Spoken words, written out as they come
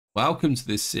Welcome to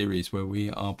this series where we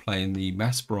are playing the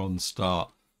Masperon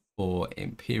start for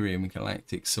Empyrion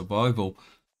Galactic Survival.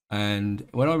 And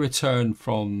when I returned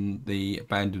from the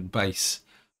abandoned base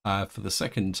for the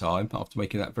second time, after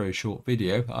making that very short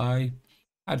video, I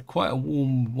had quite a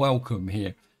warm welcome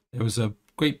here. There was a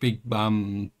great big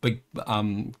bug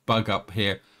up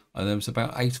here, and there was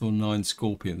about 8 or 9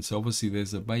 scorpions. So obviously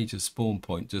there's a major spawn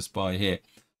point just by here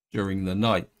during the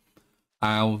night.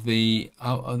 The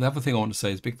other thing I want to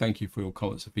say is big thank you for your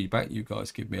comments and feedback. You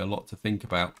guys give me a lot to think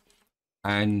about.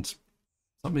 And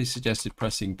somebody suggested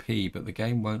pressing P, but the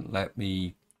game won't let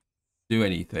me do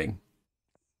anything.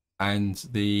 And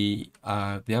the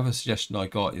other suggestion I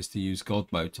got is to use God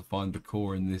mode to find the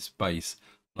core in this base.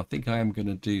 And I think I am going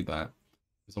to do that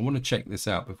because I want to check this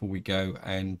out before we go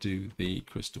and do the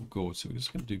Crystal Gorge. So we're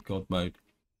just going to do God mode.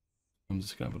 I'm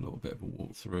just going to have a little bit of a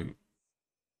walk through.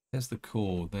 There's the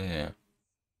core there.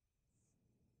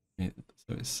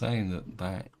 So it's saying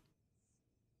that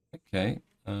okay,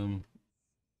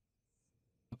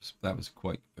 that was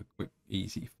quite a quick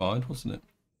easy find, wasn't it?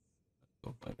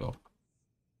 Oh my god,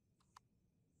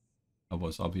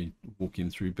 otherwise I'll be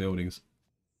walking through buildings.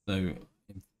 So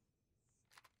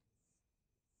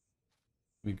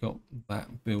we got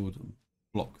that build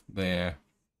block there.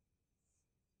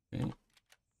 Okay.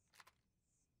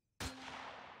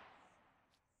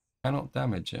 Cannot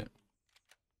damage it.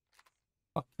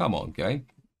 Oh, come on, game.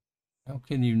 How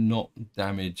can you not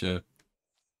damage a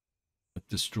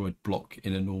destroyed block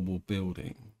in a normal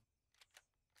building?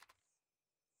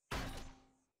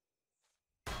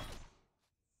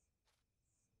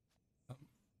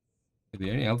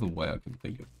 The only other way I can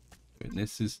think of doing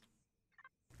this is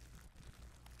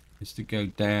to go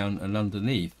down and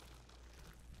underneath.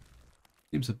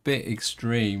 Seems a bit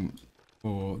extreme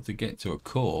to get to a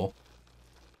core.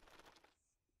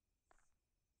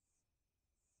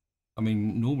 I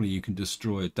mean, normally you can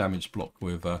destroy a damaged block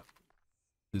with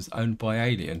is owned by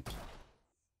Alien.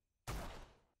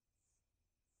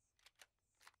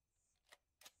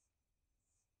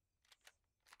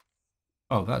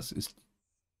 Oh,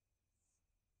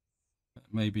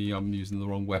 maybe I'm using the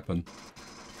wrong weapon.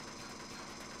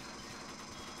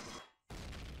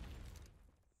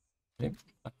 Okay.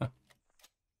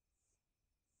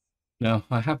 Now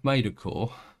I have made a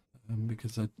core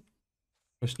because the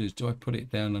question is, do I put it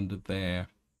down under there,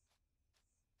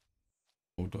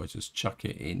 or do I just chuck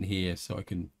it in here so I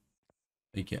can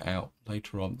take it out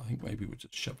later on? I think maybe we'll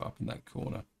just shove it up in that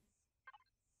corner.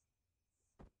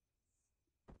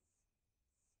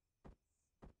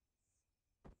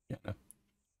 Yeah.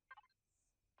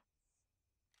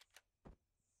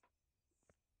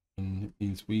 And it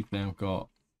means we've now got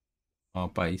our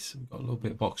base. We've got a little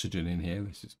bit of oxygen in here.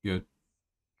 This is good.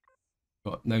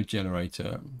 Got no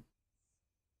generator.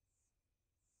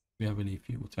 Do we have any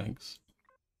fuel tanks?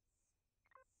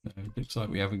 No, it looks like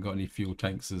we haven't got any fuel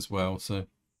tanks as well, so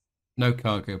no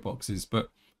cargo boxes.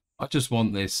 But I just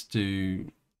want this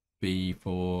to be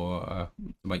for to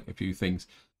make a few things,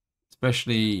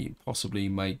 especially possibly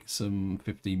make some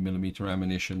 15mm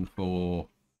ammunition for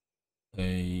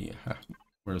a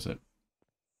where is it?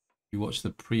 You watched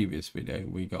the previous video,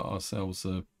 we got ourselves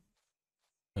a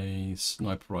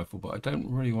sniper rifle, but I don't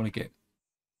really want to get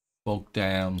bogged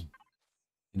down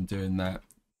in doing that.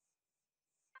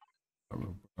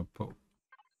 I'll put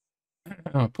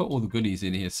all the goodies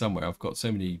in here somewhere. I've got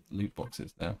so many loot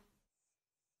boxes now.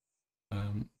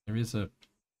 There is a...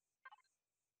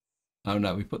 Oh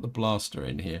no, we put the blaster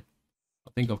in here.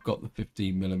 I think I've got the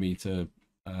 15mm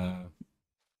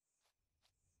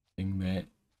thing there.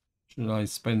 Should I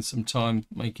spend some time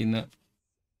making that?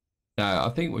 No, I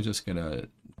think we're just gonna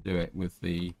do it with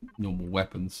the normal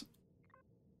weapons.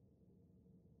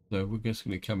 So we're just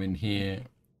gonna come in here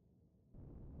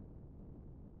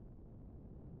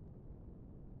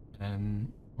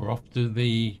and we're off to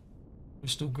the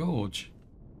Crystal Gorge.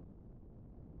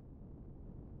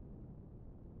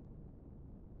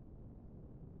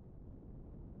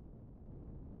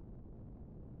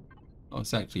 Oh,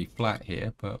 it's actually flat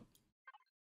here, but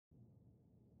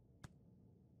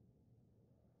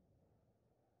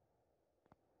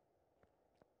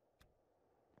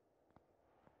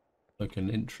like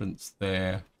an entrance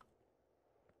there.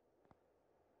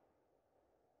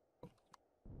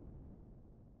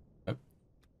 Yep.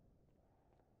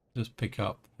 Just pick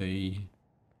up the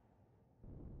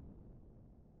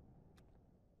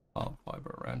plant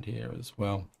fiber around here as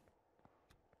well.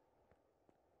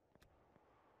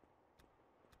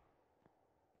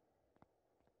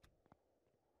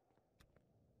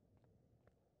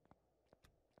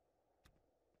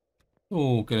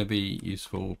 All going to be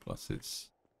useful, plus it's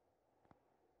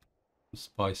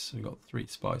spice. We've got 3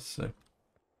 spice, so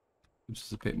gives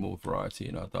us a bit more variety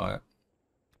in our diet.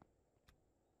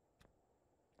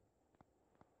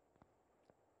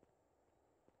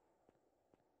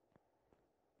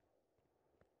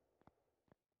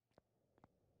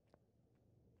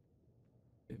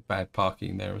 Bit bad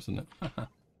parking there, isn't it?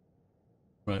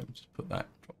 Right, we'll just put that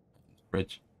in the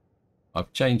fridge.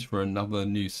 I've changed for another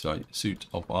new suit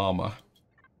of armor.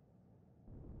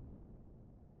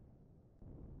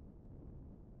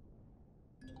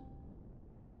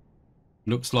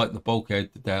 Looks like the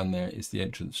bulkhead down there is the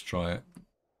entrance. Try it.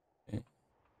 Okay.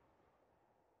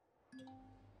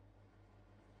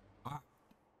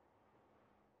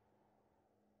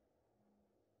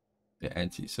 Bit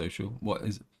antisocial. What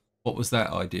was that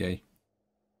idea?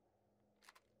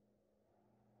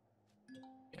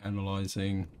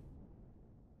 Analyzing.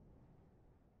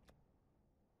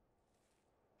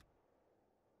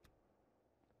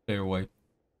 Clear away.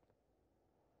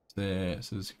 There.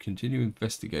 So let's continue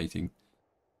investigating.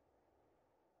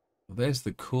 Well, there's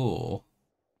the core.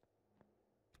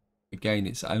 Again,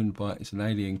 it's owned by, it's an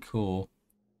alien core.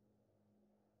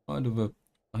 Kind of a,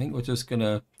 I think we're just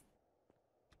gonna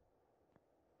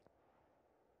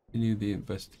continue the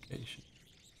investigation.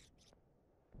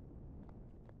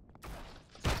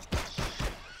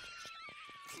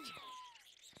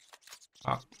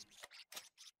 Ah.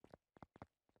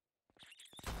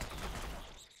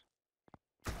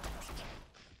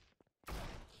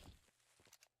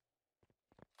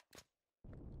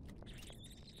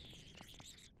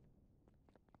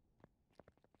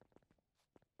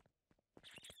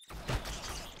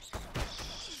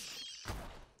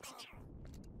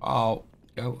 Oh,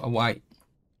 go away.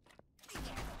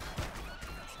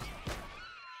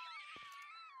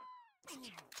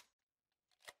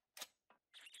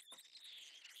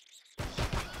 I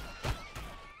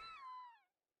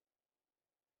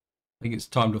think it's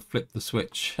time to flip the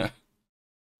switch. Okay.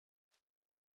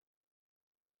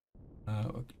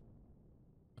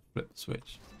 Flip the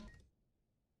switch.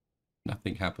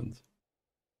 Nothing happens.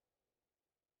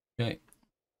 Okay.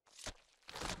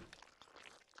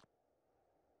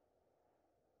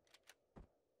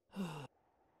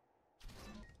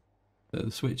 So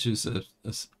the switch is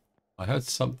I heard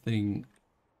something.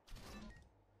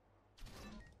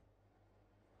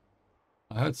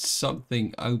 I heard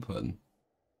something open.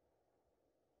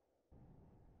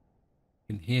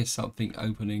 I can hear something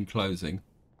opening and closing.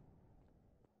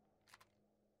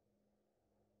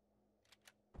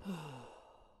 Before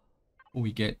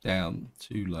we get down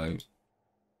too low,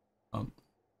 I'm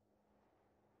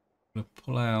going to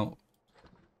pull out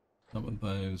some of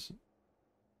those,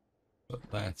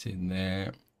 put that in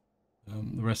there.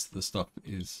 The rest of the stuff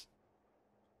is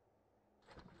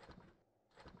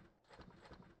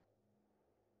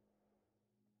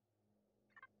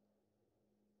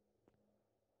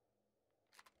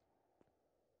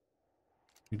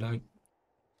reload.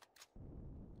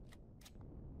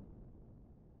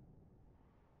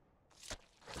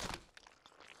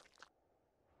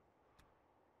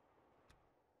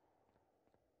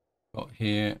 Got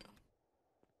here.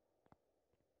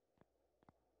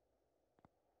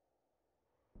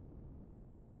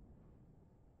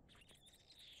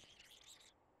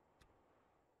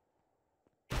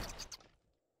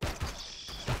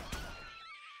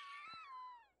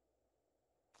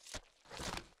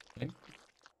 Okay.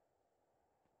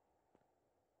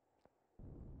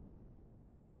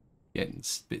 Getting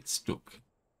a bit stuck,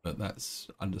 but that's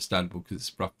understandable because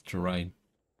it's rough terrain.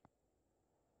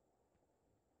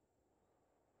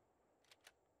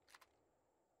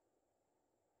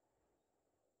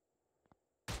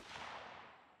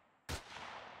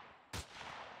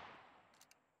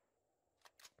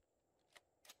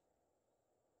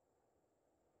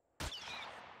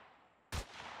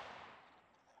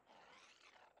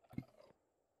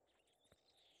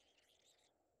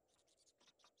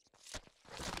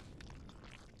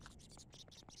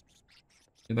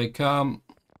 Here they come.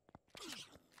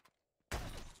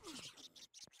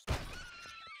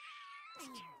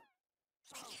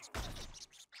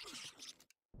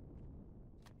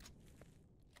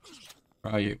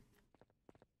 Where are you?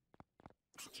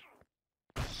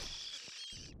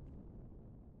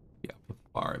 Yeah, put the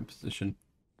fire in position.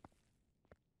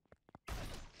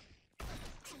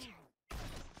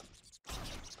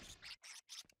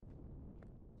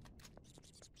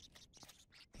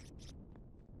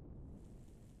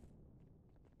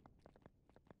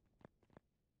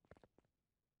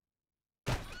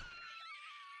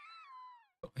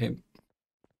 Got him.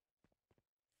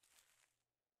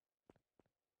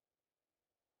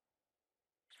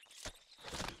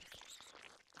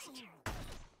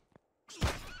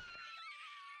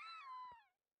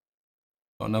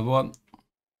 Got another one.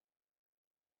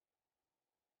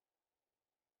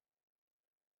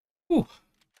 Ooh.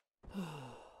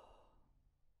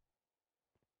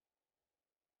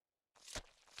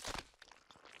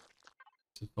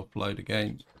 Just upload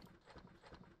again.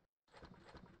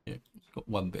 Yeah, got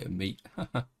one bit of meat.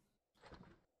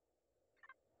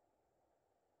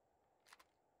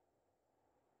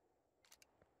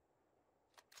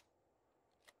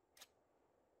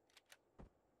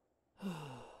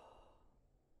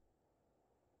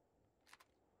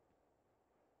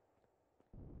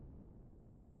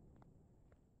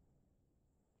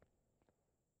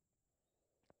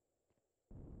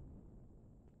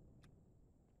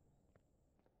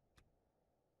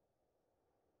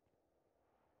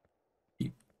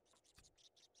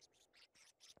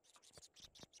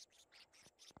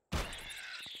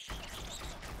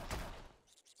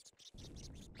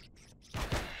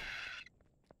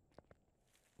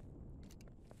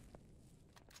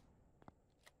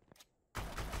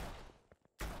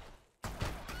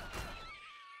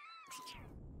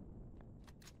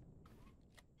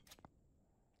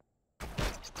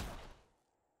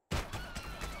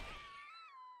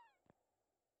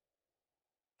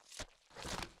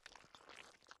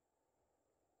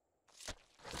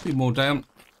 Few more down.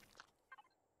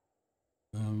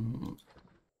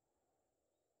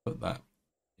 Put that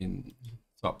in.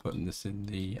 Start putting this in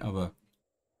the other.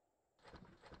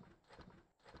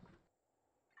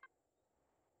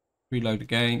 Reload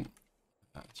again.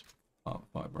 That's part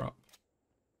fiber up.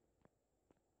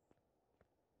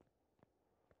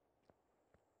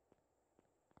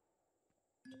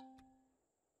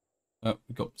 Oh,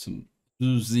 we got some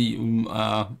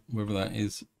wherever that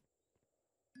is.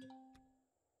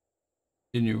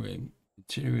 Continuing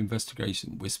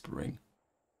investigation, whispering.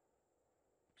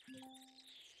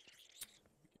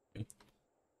 Okay.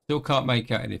 Still can't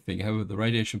make out anything. However, the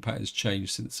radiation pattern has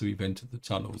changed since we've entered the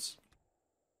tunnels.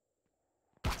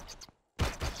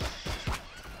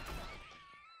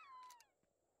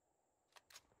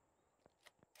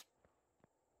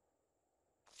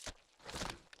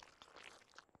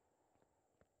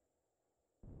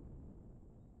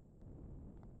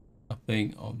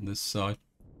 Nothing on this side.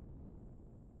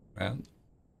 Round.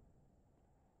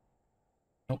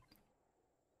 Nope.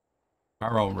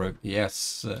 Barrel rope.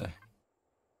 Yes.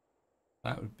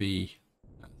 That would be.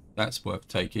 That's worth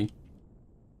taking.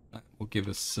 That will give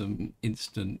us some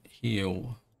instant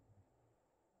heal.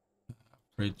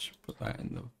 Fridge. Put that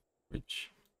in the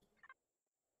fridge.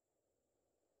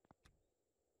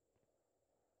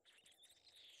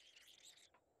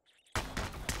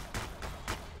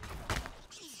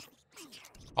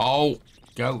 Oh,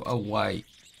 go away.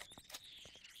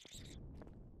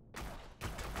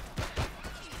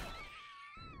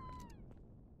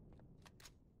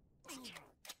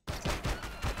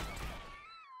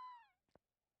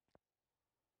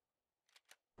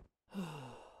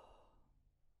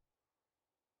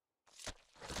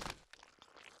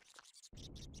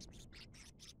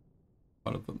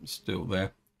 One of them's still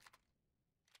there.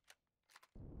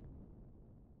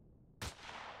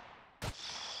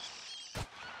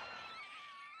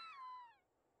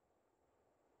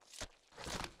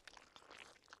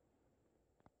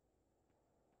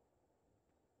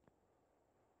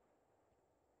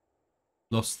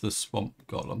 Lost the swamp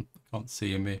golem. Can't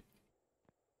see him here.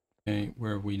 Okay,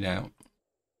 where are we now?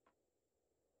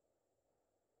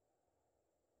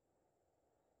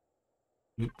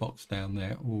 Loot box down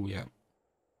there. Oh yeah.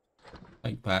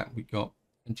 Take that. We got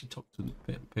antitoxin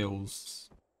pills.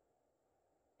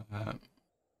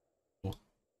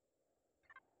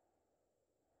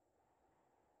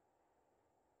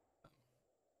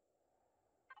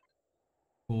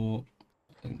 Four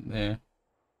in there.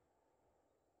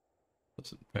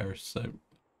 Doesn't perish, so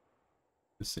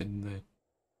it's in there.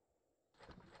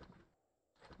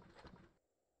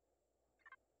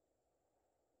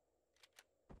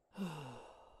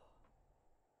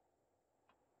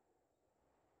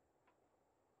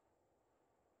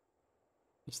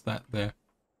 What's that there?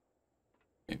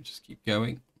 Okay, just keep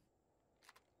going.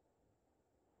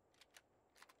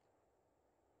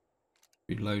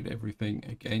 Reload everything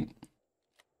again.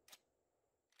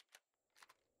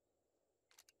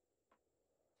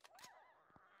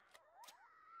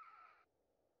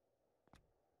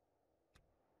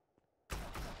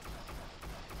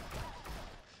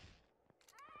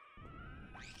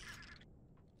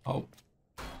 Oh.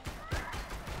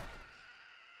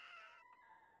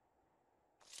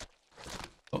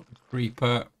 Got the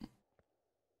creeper.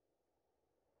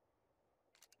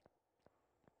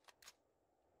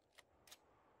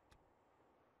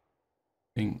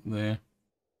 Thing there.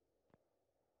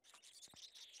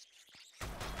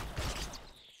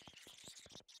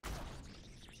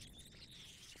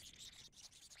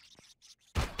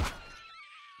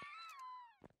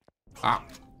 Ah.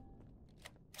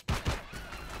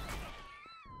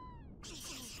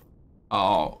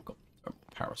 Oh, got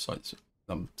parasites.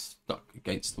 I'm stuck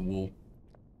against the wall.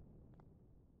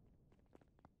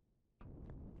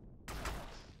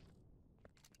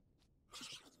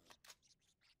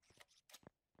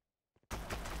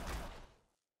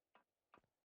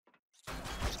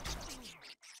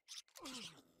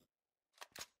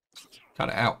 Cut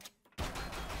it out.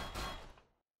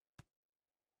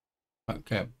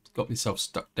 Okay, I've got myself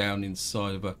stuck down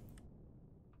inside of a...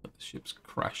 The ship's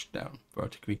crashed down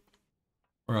vertically.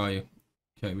 Where are you?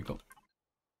 Okay, we got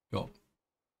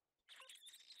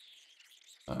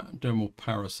dermal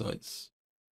parasites.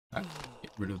 Get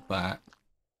rid of that.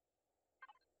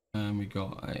 And we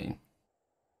got a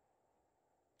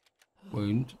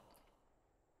wound.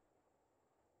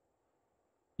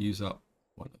 Use up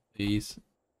one of these.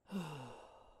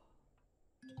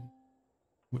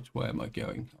 Which way am I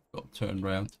going? I've got to turn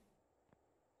around.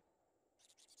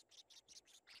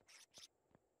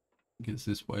 I think it's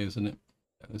this way, isn't it?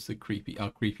 That's the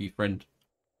our creepy friend.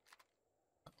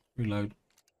 Reload.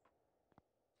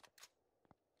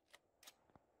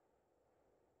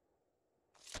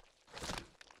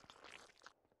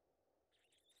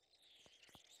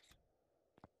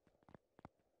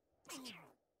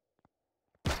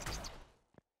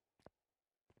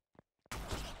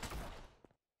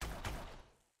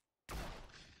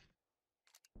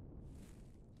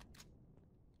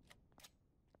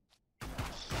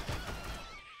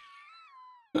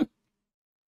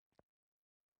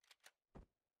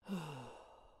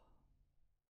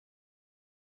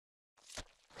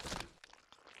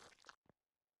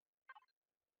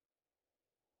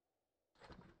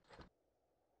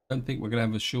 Don't think we're going to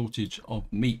have a shortage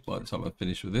of meat by the time I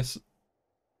finish with this.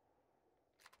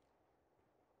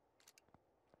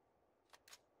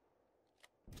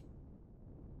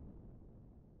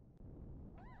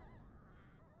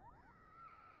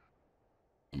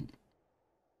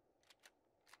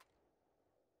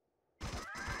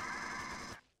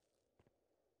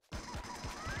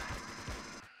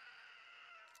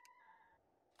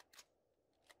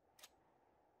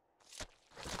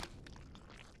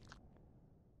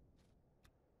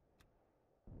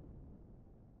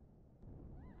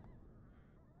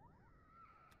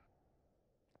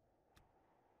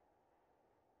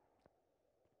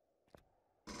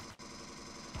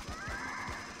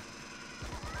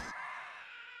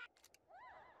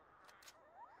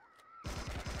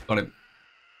 Got him.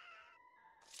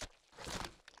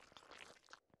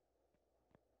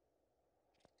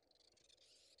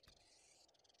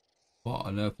 What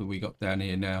on earth have we got down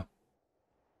here now?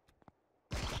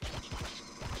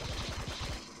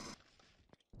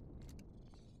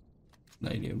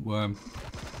 An alien worm.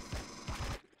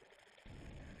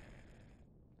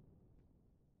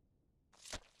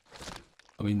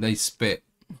 I mean, they spit.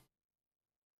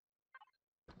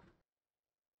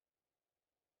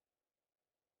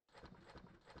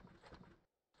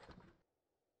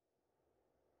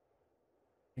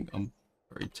 I think I'm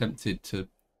very tempted to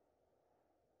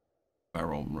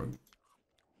Masperon route.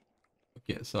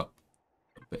 Get us up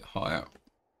a bit higher.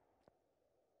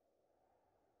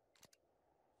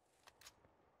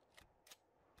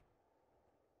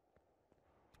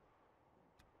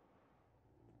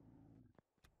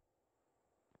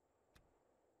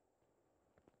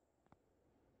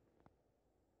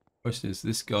 Question is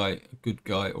this guy a good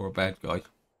guy or a bad guy?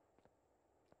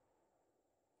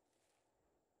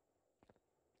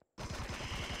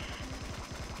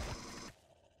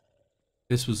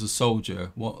 This was a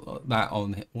soldier. What's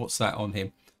that on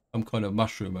him? Some kind of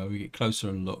mushroom. We get closer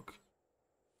and look.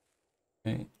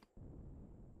 Okay.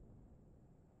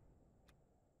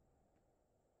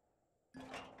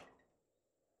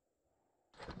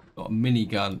 Got a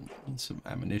minigun and some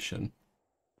ammunition.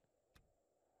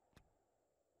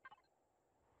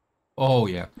 Oh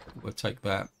yeah, we'll take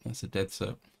that. That's a dead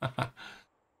cert.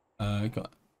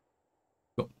 Got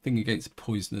thing against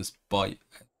poisonous bite.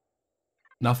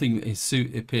 Nothing. His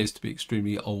suit appears to be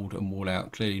extremely old and worn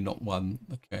out. Clearly not one.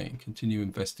 Okay, continue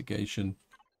investigation.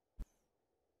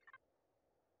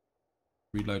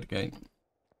 Reload again.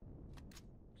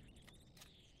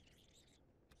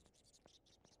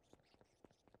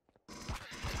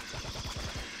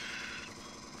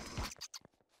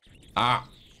 Ah!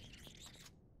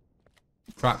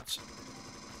 Trapped.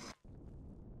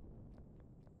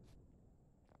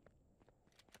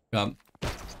 Gun.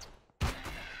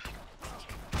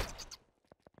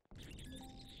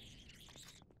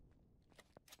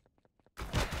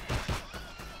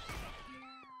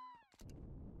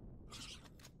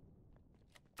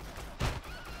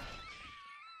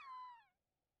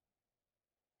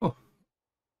 Oh.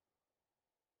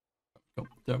 got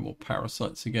dermal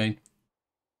parasites again.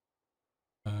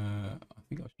 I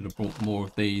think I should have brought more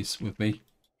of these with me.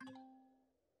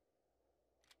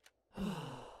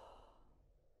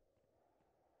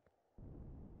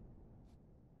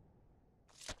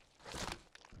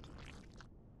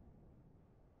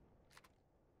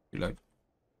 Reload.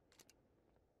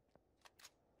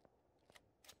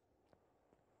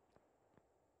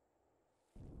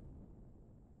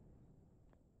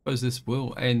 Suppose this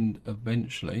will end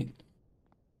eventually.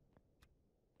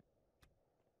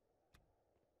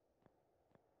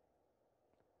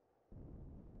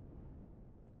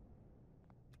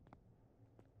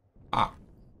 Ah.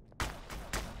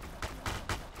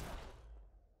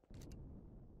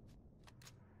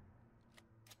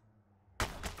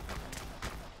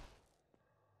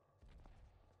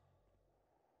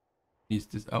 He's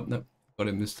just, oh no, got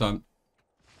him this time.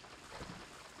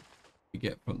 You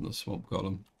get from the swamp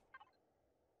golem.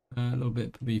 A little bit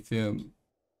of promethium.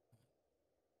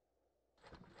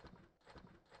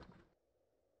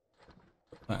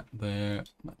 Put that there.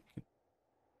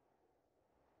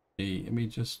 Let me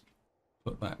just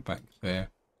put that back there.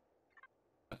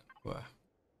 Knock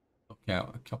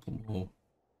out a couple more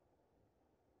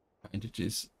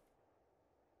bandages.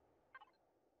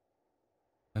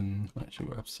 And actually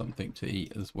we'll have something to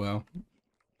eat as well.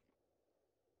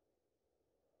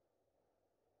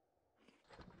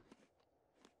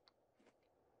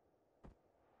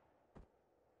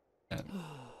 And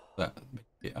that make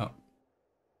it up.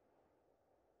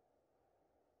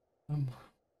 Go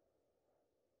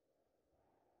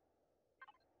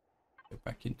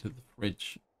back into the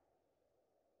fridge.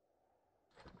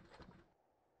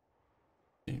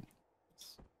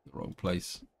 It's the wrong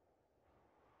place.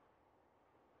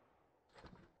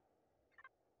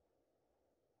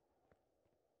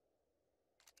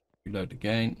 Reload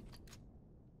again.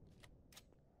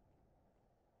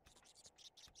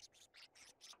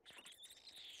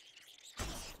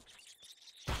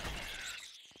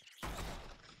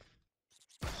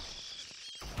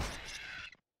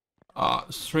 Ah,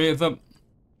 there's 3 of them.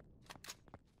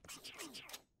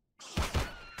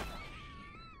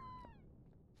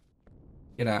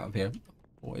 Get out of here.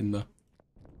 Or in the...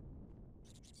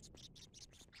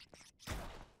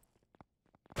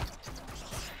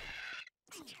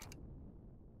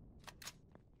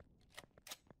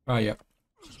 Oh, yeah.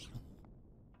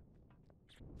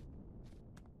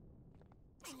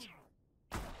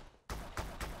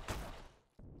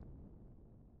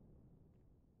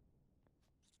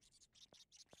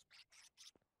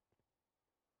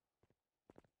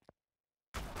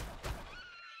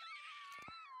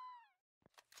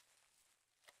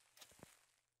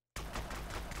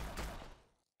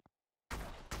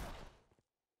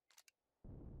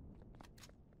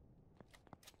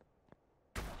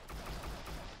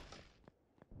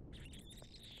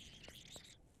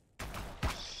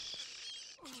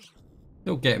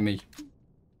 They'll get me.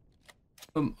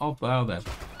 I'll bow them.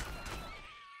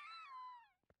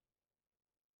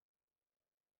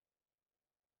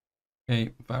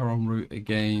 Okay, Baron route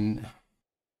again.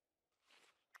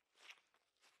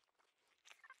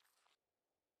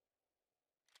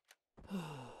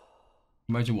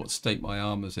 Imagine what state my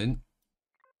armor's in.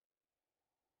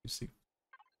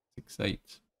 6-8.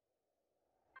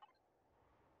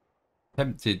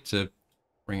 Tempted to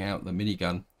bring out the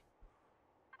minigun.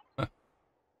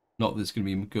 Not that it's going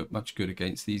to be good, much good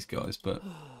against these guys, but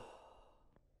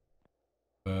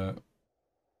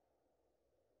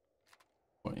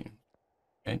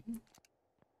okay.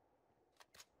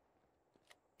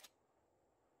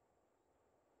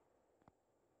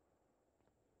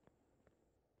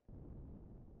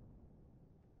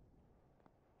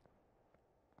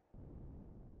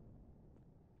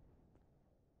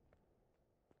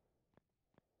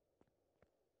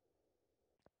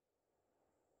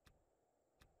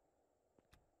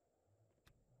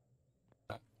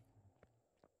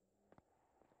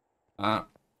 Ah.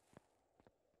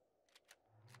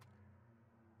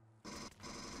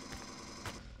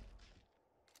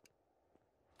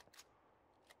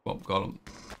 Bob got him.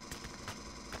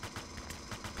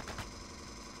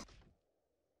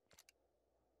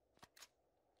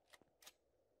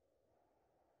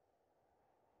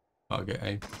 Target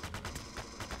aim.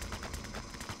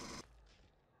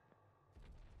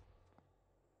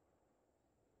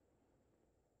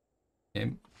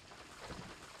 Him.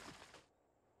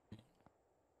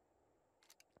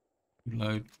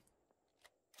 Load.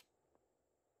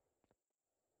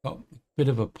 Got a bit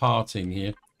of a parting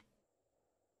here.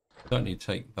 Don't need to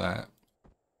take that.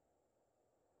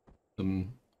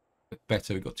 Some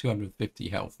better. We've got 250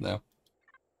 health now.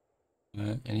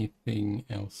 Anything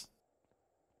else?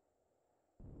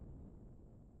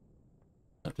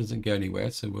 That doesn't go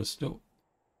anywhere, so we're still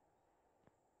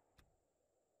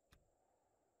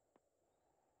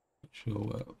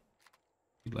sure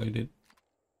loaded.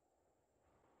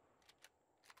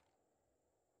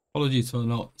 Apologies for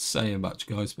not saying much,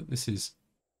 guys, but this is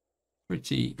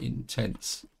pretty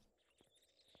intense.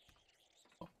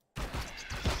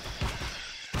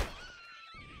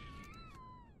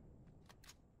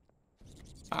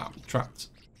 I'm trapped.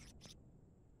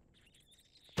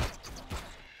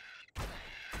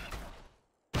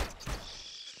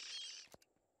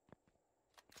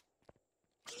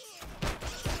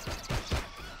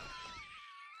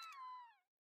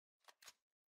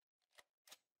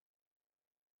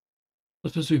 I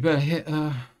suppose we better hit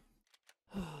a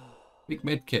big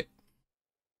med kit.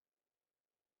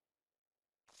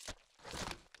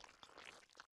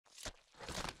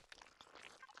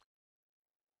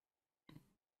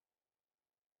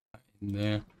 In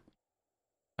there.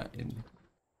 That in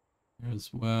there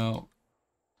as well.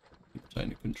 Obtain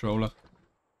the controller.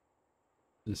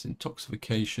 This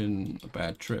intoxication, a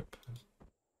bad trip.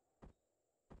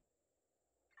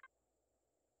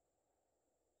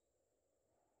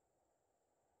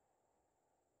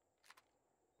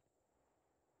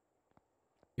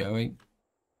 Going.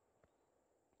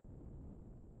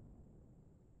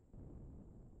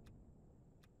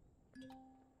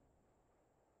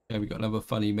 Yeah, we got another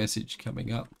funny message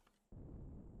coming up.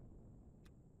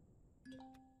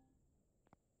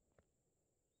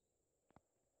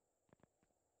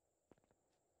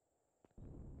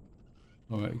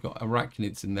 Alright, we've got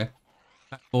arachnids in there.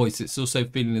 That voice, it's also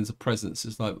feeling as a presence.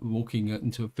 It's like walking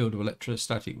into a field of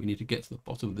electrostatic. We need to get to the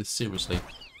bottom of this seriously.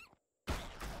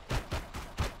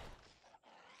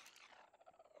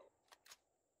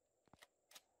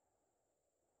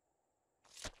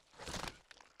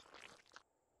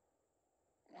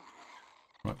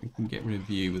 Right, we can get rid of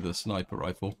you with a sniper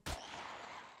rifle.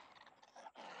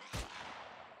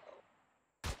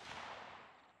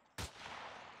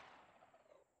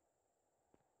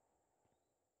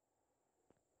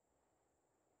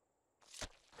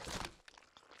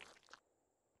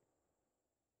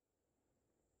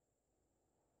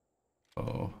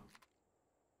 Oh,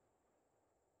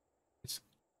 it's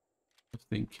just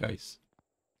in case.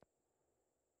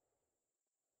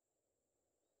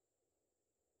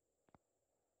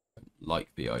 I like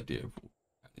the idea of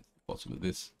at the bottom of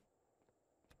this.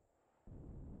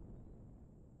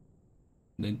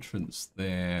 An entrance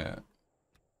there.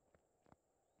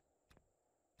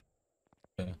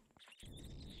 Yeah.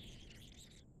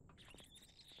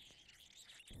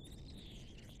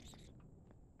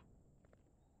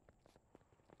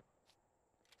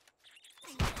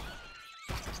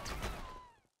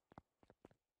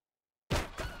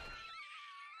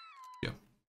 Yeah.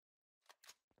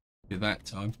 That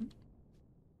time.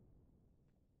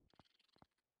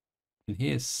 And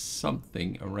here's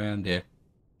something around here.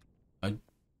 I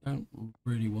don't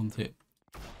really want it.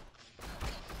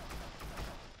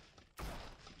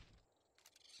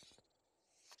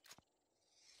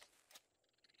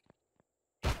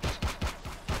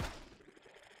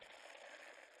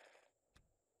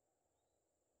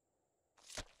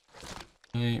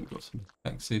 Okay, we've got some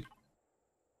taxi.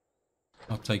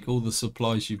 I'll take all the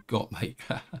supplies you've got, mate.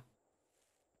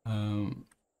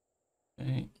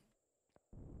 Okay.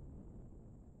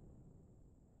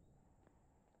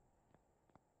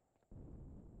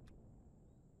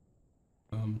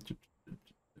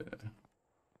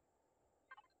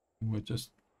 We'll just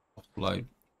offload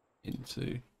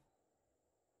into.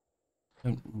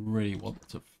 Don't really want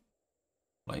to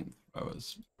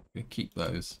flamethrowers. We'll keep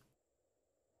those.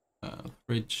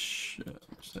 Fridge.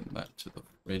 Send that to the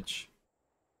fridge.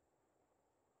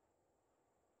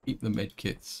 Keep the med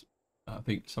kits. I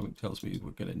think something tells me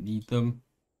we're going to need them.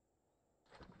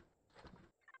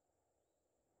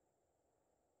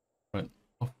 Right,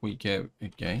 off we go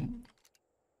again.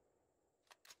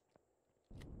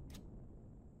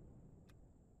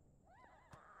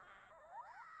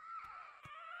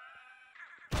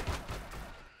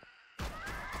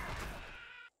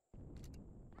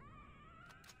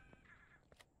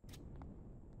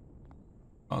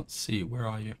 Can't see you. Where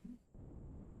are you?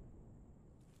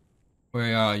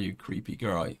 Where are you, creepy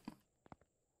guy?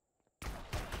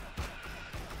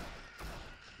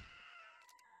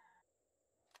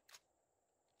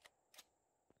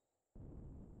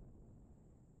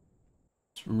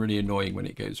 It's really annoying when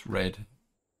it goes red.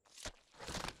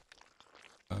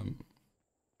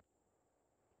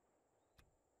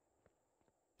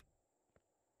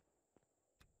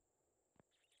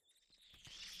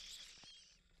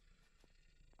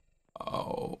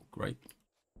 Oh, great.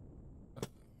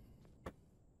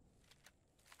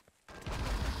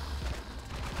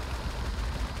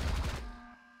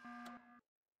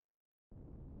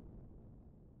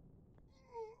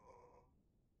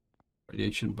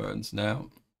 Radiation burns now.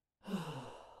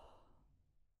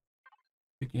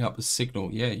 Picking up a signal.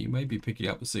 Yeah, you may be picking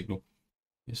up a signal.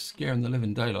 You're scaring the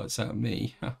living daylights out of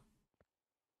me.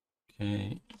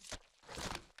 Okay.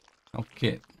 I'll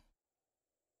kit.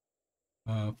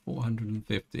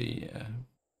 450. Yeah.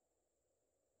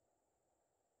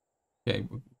 Okay,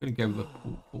 we're going to go with the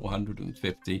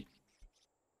 450.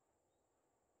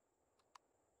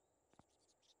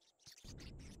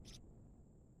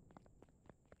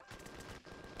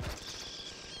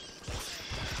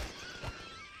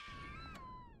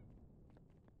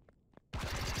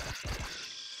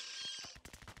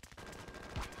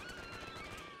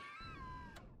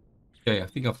 Okay, I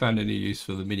think I found a new use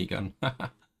for the minigun.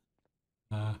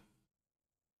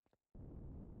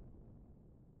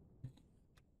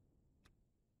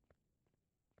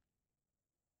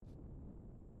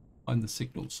 Find the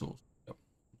signal source. Yep.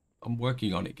 I'm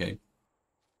working on it, game.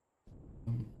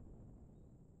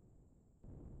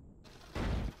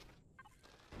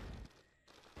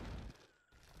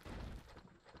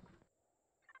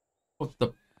 What the?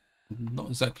 I'm not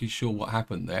exactly sure what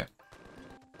happened there.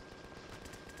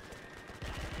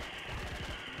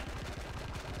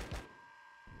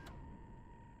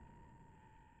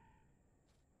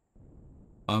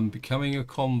 I'm becoming a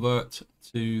convert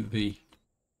to the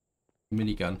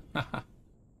minigun.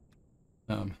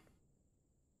 Okay,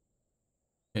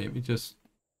 we just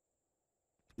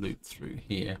loot through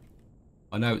here.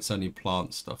 I know it's only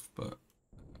plant stuff, but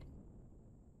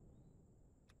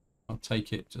I'll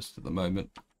take it just at the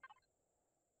moment.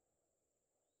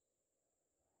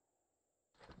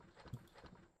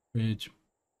 Bridge,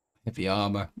 heavy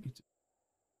armor.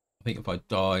 I think if I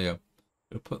die, I'm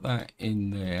gonna put that in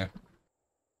there.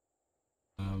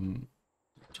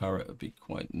 Turret would be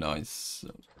quite nice. So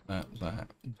that.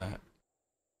 I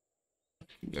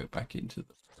can go back into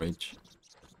the fridge.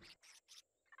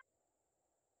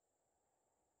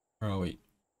 Where are we?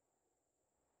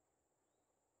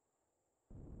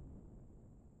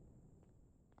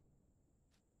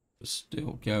 We're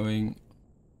still going.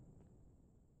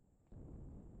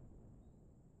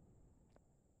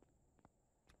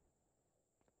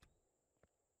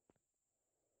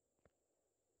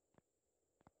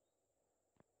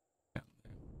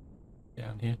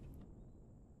 Down here.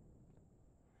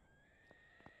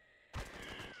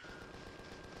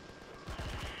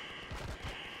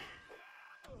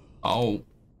 Oh,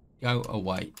 go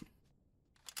away.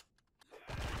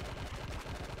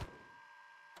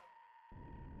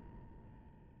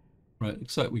 Right,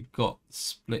 looks like we've got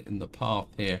split in the path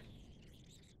here.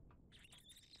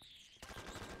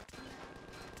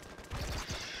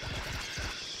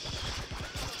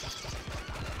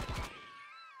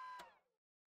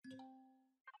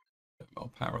 More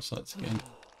parasites again.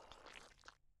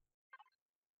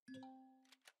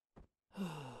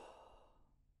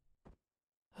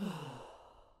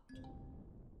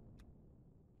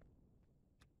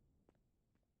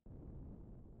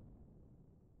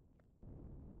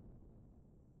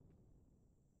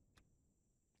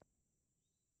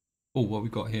 Oh, what we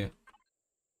got here? Is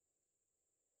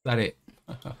that it?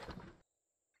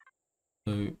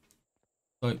 So,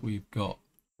 like we've got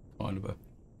kind of a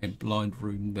blind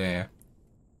room there.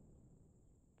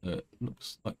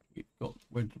 Looks like we've got.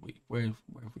 Where have we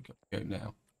got to go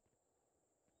now?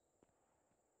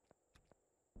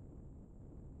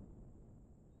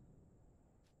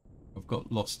 I've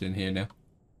got lost in here now.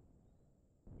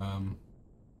 Let's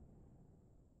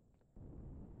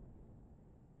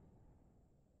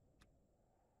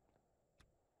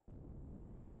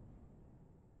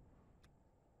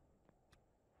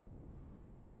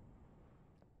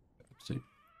see.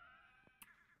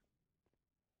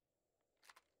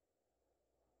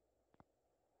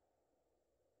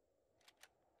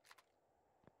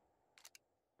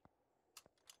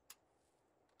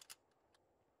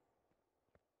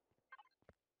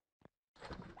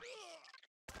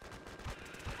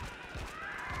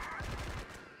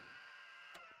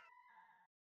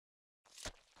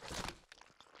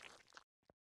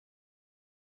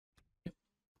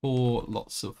 Pour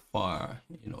lots of fire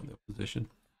in on the opposition.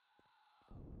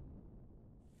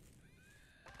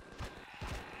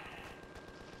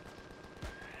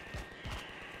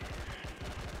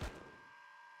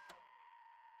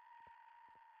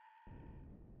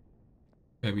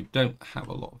 Okay, we don't have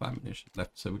a lot of ammunition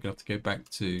left, so we're going to have to go back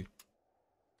to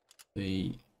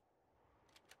the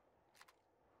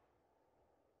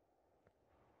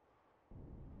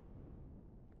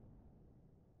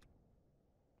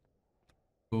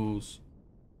tools.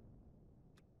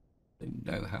 They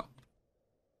know how.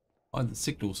 Find the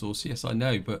signal source. Yes, I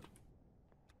know, but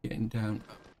getting down.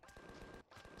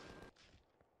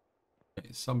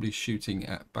 Okay, somebody's shooting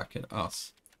back at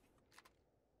us.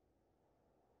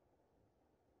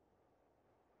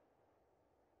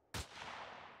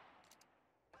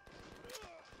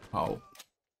 Oh.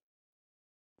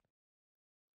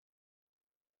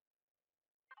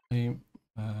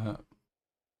 Uh,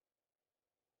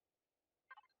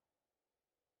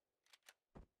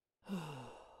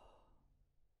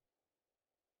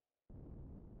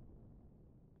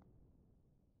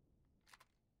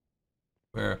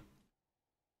 where?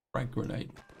 Frag grenade.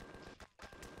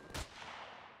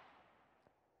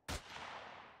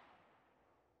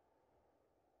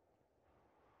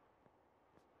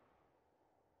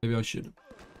 Maybe I should.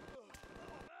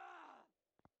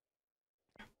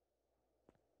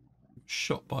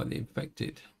 Shot by the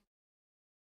infected.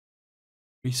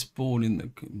 Respawn in the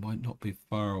might not be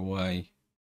far away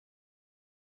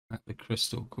at the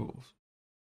crystal course.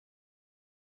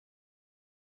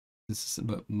 This is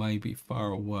but maybe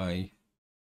far away.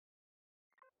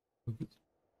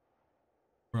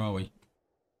 Where are we?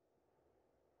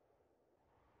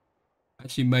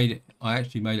 Actually made it. I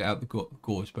actually made it out the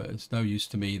gorge, but it's no use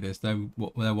to me. There's no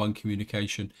one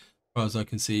communication, as far as I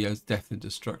can see. As death and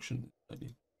destruction.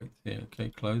 Yeah. Okay.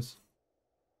 Close.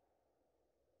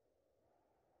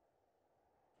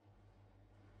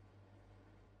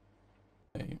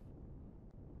 Okay.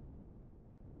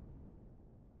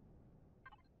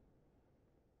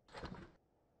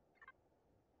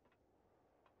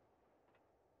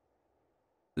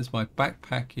 This my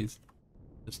backpack is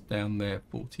just down there,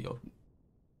 40 odd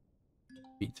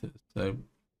meters. So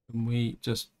can we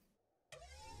just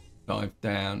dive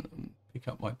down and pick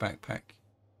up my backpack?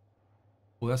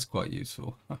 Well, that's quite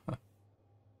useful.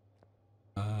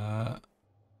 So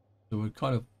we're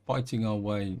kind of fighting our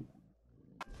way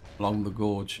along the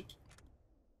gorge.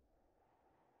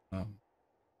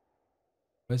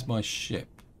 Where's my ship?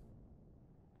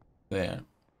 There.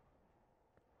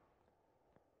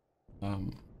 I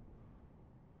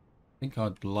think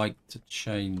I'd like to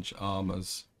change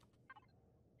armors.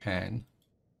 Can.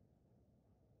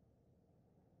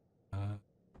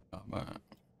 Armor.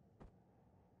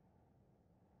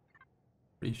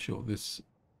 Pretty sure this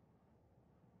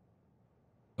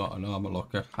got an armor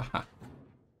locker. Haha.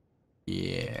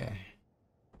 Yeah.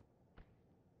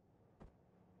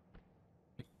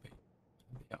 The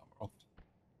armor off.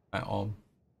 That on.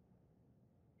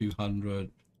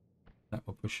 200. That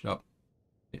will push it up.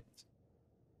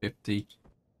 50.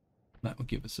 That will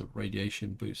give us a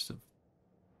radiation boost of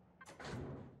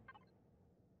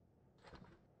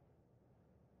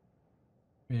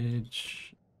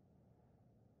bridge.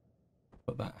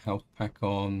 Put that health pack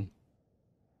on.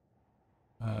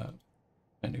 And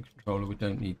controller, we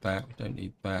don't need that. We don't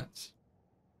need that.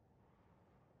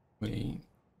 We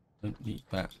don't need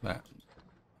that. That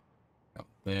out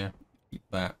there. Keep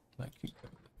that. That can go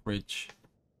in the fridge.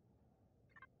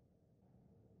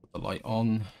 Put the light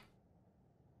on.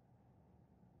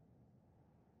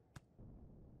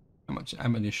 How much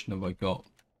ammunition have I got?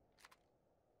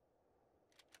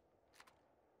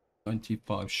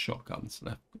 95 shotguns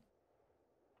left.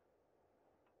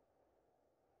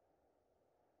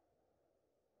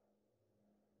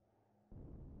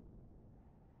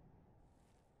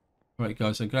 Right,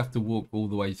 guys, I'm gonna have to walk all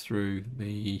the way through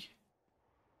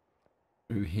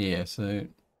here. So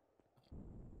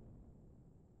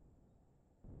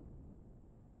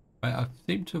I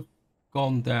seem to have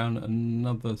gone down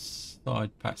another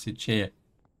side passage here.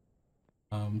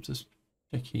 Just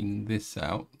checking this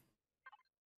out.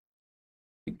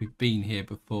 I think we've been here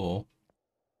before.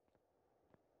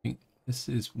 I think this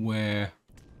is where.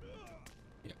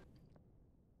 Yeah,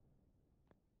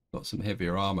 got some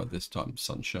heavier armor this time,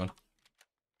 sunshine.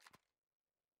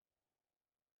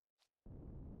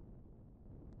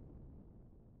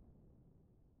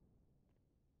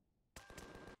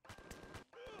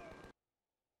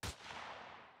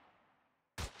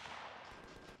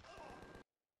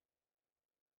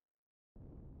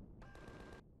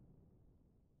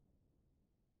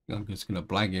 I'm just gonna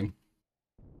blag him.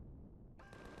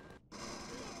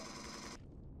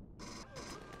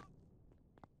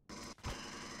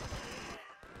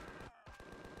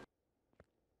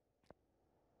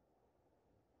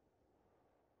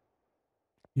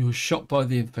 You were shot by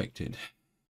the infected.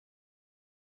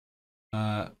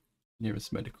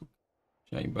 Nearest medical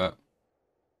chamber.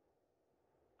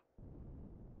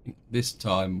 This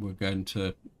time we're going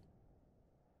to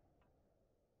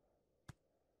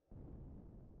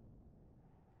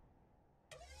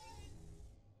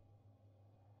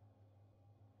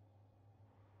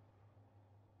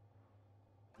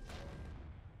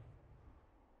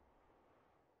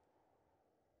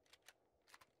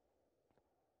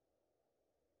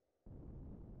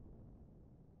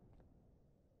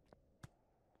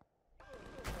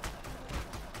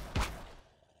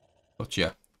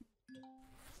Roger.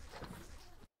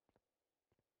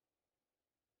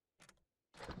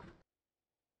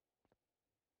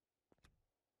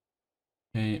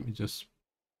 Okay, let me just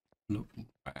look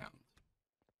around.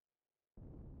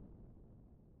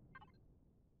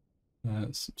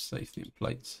 Some safety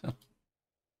plates.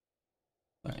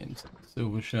 That into the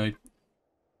silver shade.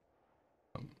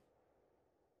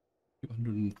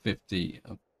 250.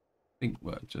 I think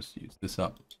we'll just use this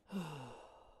up.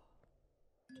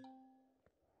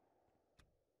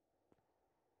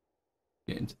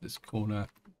 Get into this corner.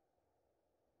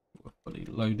 We're fully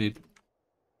loaded.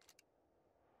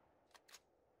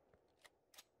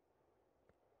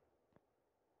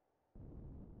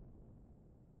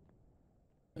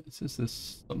 It says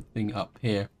there's something up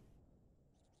here.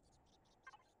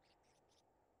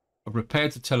 I've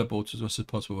repaired the teleporter as much as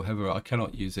possible. However, I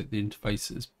cannot use it. The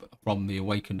interfaces from the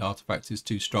awakened artifact is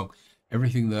too strong.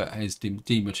 Everything that has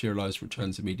dematerialized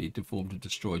returns immediately deformed and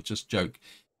destroyed. Just joke.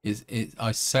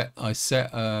 I set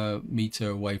a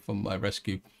meter away from my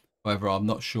rescue. However, I'm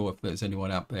not sure if there's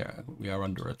anyone out there. We are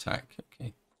under attack.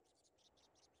 Okay.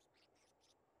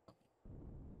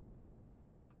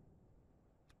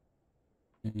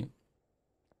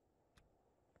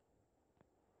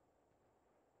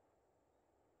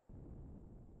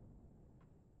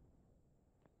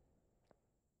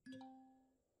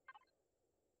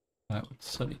 That would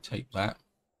certainly take that.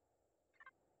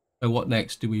 So what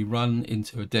next? Do we run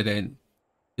into a dead end?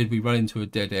 Did we run into a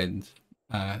dead end?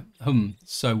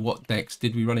 So what next?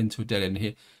 Did we run into a dead end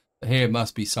here? Here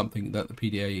must be something that the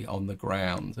PDA on the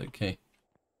ground. Okay.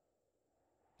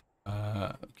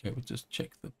 Okay, we'll just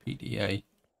check the PDA.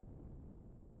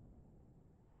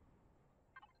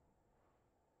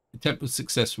 The attempt was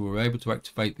successful. We were able to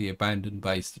activate the abandoned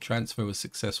base. The transfer was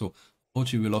successful.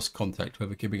 Unfortunately, we lost contact.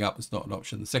 However, giving up is not an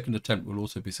option. The second attempt will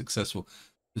also be successful.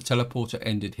 The teleporter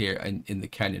ended here in the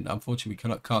canyon. Unfortunately,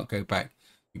 we can't go back.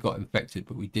 We got infected,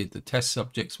 but we did. The test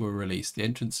subjects were released. The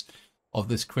entrance of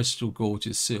this crystal gorge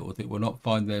is sealed. It will not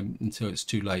find them until it's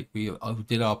too late. I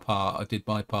did our part. I did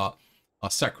my part. Our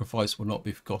sacrifice will not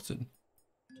be forgotten.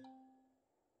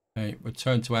 Okay,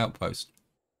 return to outpost.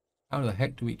 How the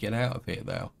heck do we get out of here,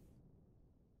 though?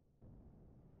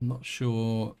 I'm not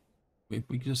sure. If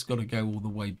we just got to go all the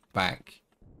way back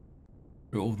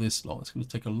through all this lot, it's going to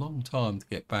take a long time to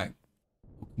get back.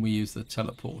 Or can we use the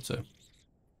teleporter?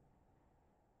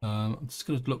 I'm just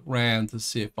going to look round to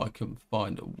see if I can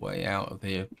find a way out of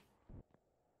here,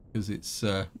 because it's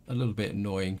a little bit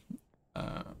annoying.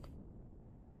 I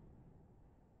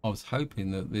was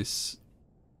hoping that this...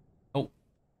 Oh.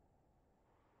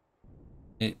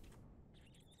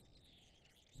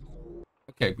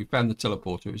 Okay, we found the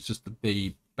teleporter. It was just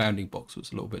the bounding box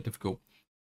was a little bit difficult.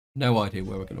 No idea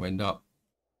where we're going to end up.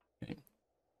 Okay.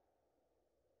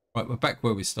 Right, we're back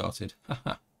where we started.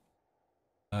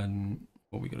 And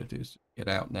what we got to do is get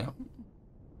out now.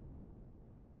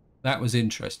 That was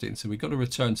interesting. So we've got to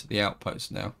return to the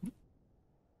outpost now.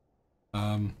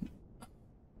 I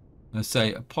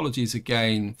say apologies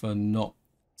again for not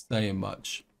saying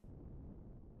much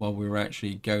while we were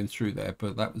actually going through there,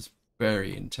 but that was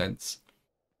very intense.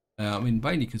 I mean,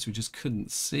 mainly because we just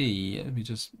couldn't see. Let me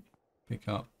just pick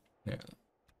up. Yeah, I'm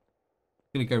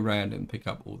going to go around and pick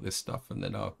up all this stuff, and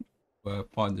then I'll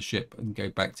find the ship and go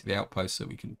back to the outpost so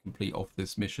we can complete off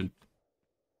this mission.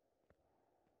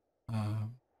 Is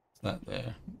that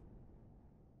there?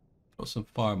 Got some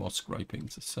fire moss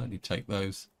scrapings. So certainly take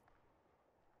those.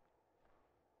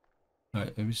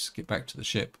 Right, let me just get back to the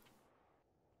ship.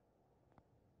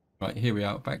 Right, here we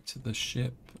are, back to the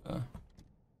ship. Up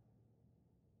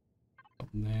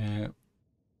there.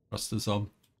 Thrusters on.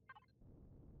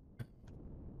 I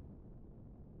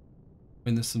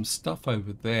mean, there's some stuff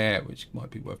over there which might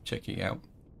be worth checking out.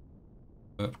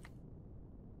 But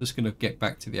just going to get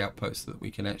back to the outpost so that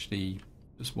we can actually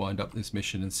just wind up this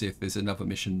mission and see if there's another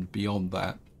mission beyond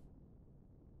that.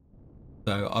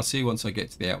 So I'll see you once I get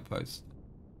to the outpost.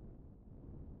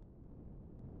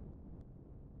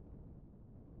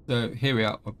 So here we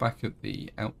are, we're back at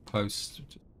the outpost.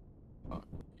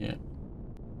 Yeah.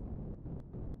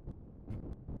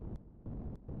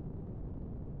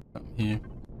 Up here.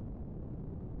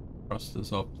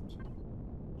 Thrusters off.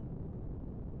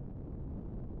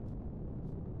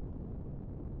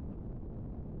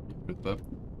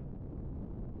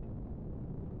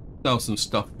 Sell some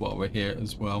stuff while we're here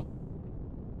as well.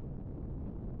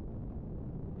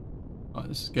 Right,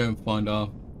 let's go and find our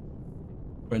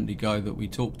friendly guy that we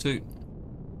talked to.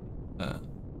 I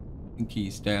think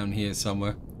he's down here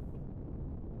somewhere.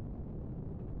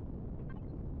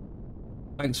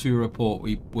 Thanks for your report.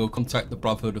 We will contact the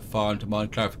Brotherhood of Fire and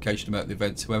demand clarification about the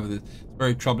events. However, there's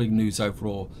very troubling news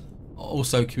overall.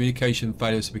 Also, communication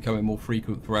failures are becoming more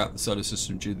frequent throughout the solar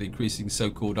system due to the increasing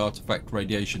so-called artifact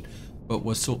radiation, but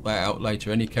we'll sort that out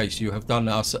later. In any case, you have done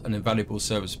us an invaluable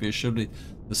service. Be assured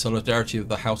the solidarity of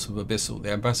the House of Abyssal.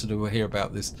 The ambassador will hear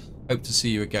about this. Hope to see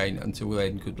you again. Until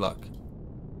then, good luck.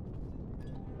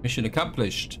 Mission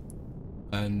accomplished.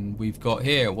 And we've got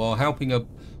here, while helping a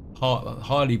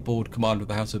highly bored commander of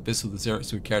the House of Abyssal, the Xerxes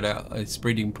who carried out its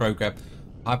breeding program,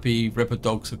 happy Ripper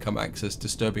dogs have come access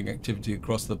disturbing activity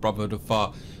across the Brotherhood of Fire.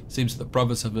 It seems that the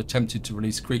brothers have attempted to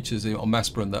release creatures on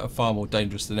Masperon that are far more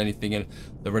dangerous than anything, and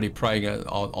they're already preying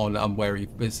on unwary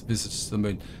visitors to the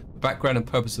moon. The background and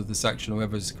purpose of this action,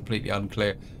 however, is completely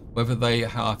unclear. Whether they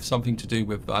have something to do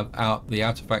with the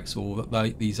artifacts or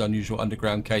that these unusual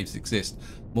underground caves exist.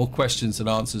 More questions than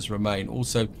answers remain.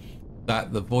 Also,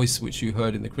 that the voice which you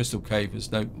heard in the crystal cave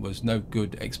was no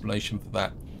good explanation for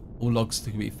that. All logs to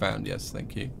be found. Yes,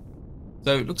 thank you.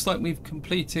 So it looks like we've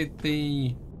completed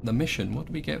the mission. What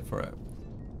do we get for it?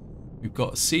 We've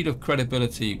got a seed of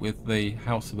credibility with the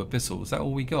House of Abyssal. Is that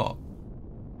all we got?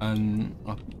 And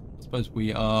I suppose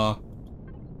we are...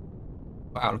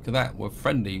 Wow, look at that. We're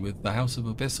friendly with the House of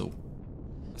Abyssal.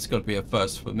 That's got to be a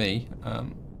first for me.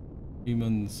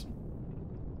 Humans.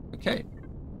 Okay,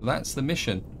 so that's the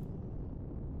mission.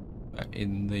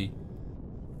 In the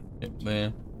ship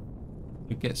there.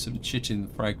 We get some chitin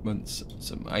fragments,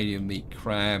 some alien meat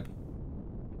crab.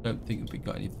 Don't think we've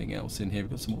got anything else in here.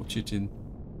 We've got some more chitin,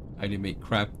 alien meat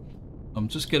crab. I'm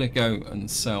just going to go and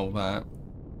sell that.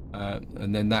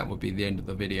 And then that would be the end of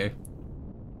the video.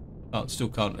 Still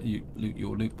can't loot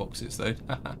your loot boxes though.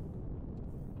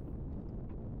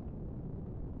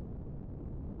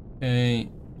 Okay,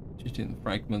 chitin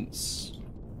fragments,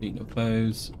 15 of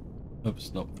those.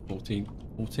 Oops, not 14.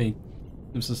 14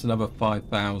 gives us another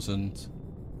 5,000.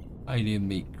 Alien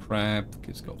meat crab,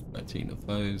 it's got 13 of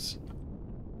those.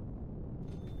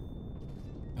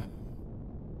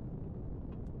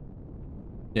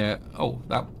 Yeah. Oh,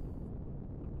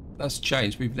 that's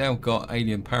changed. We've now got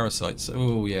alien parasites.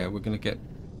 Oh yeah, we're gonna get.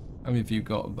 How many have you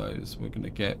got of those? We're gonna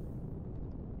get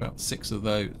about 6 of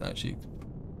those. Actually,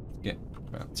 get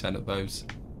about 10 of those.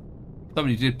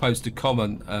 Somebody did post a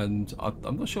comment, and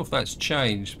I'm not sure if that's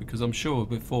changed, because I'm sure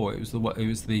before it was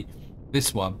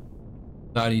this one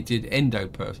that only did endo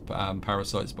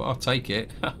parasites, but I'll take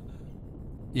it.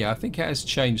 Yeah, I think it has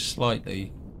changed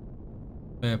slightly.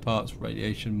 Spare parts,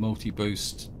 radiation,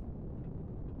 multi-boost,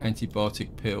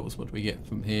 antibiotic pills. What do we get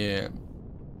from here?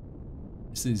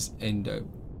 This is endo.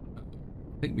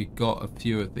 I think we got a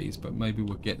few of these, but maybe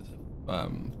we'll get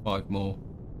 5 more.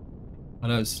 I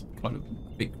know it's kind of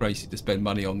a bit crazy to spend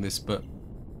money on this, but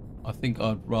I think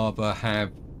I'd rather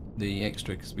have the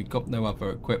extra because we've got no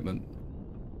other equipment.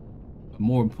 And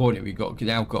more importantly, we've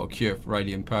now got a cure for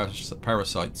alien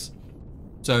parasites.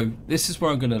 So this is where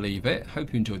I'm going to leave it.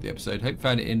 Hope you enjoyed the episode. Hope you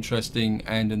found it interesting.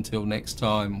 And until next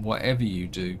time, whatever you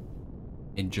do,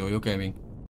 enjoy your gaming.